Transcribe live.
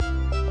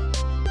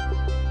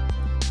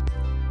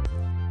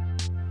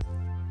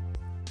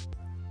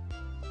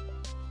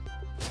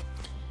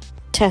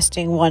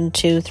Testing 1,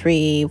 2,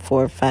 3,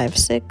 4, 5,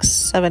 6,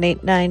 7,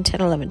 8, 9,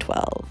 10, 11,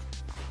 12.